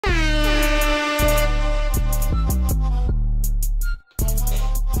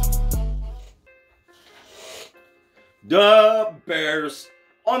The Bears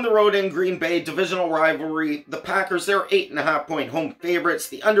on the road in Green Bay, divisional rivalry. The Packers, they're 8.5-point home favorites.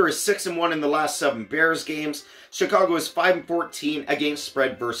 The under is 6-1 in the last 7 Bears games. Chicago is 5-14 against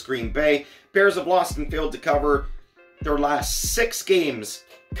spread versus Green Bay. Bears have lost and failed to cover their last 6 games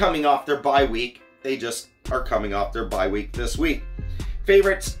coming off their bye week. They just are coming off their bye week this week.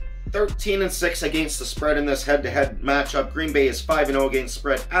 Favorites 13-6 against the spread in this head-to-head matchup. Green Bay is 5-0 against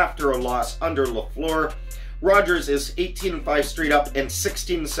spread after a loss under LaFleur. Rodgers is 18-5 straight up and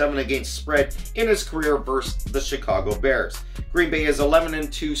 16-7 against spread in his career versus the Chicago Bears. Green Bay is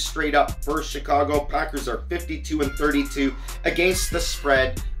 11-2 straight up versus Chicago. Packers are 52-32 against the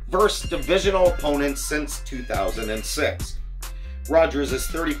spread versus divisional opponents since 2006. Rodgers is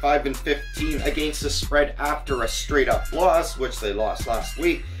 35-15 against the spread after a straight up loss, which they lost last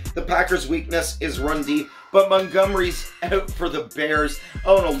week. The Packers' weakness is run D, but Montgomery's out for the Bears.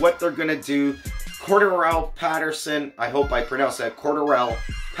 I don't know what they're going to do. Cordarrelle Patterson, I hope I pronounced that, Cordarrelle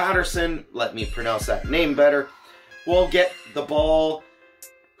Patterson, let me pronounce that name better, will get the ball.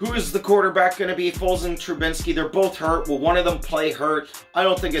 Who is the quarterback going to be? Foles and Trubinsky, they're both hurt. Will one of them play hurt? I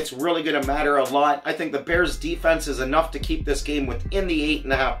don't think it's really going to matter a lot. I think the Bears' defense is enough to keep this game within the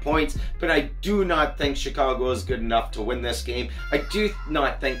 8.5 points, but I do not think Chicago is good enough to win this game. I do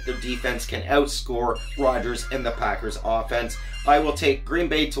not think their defense can outscore Rodgers and the Packers' offense. I will take Green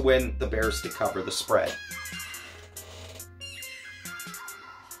Bay to win, the Bears to cover the spread.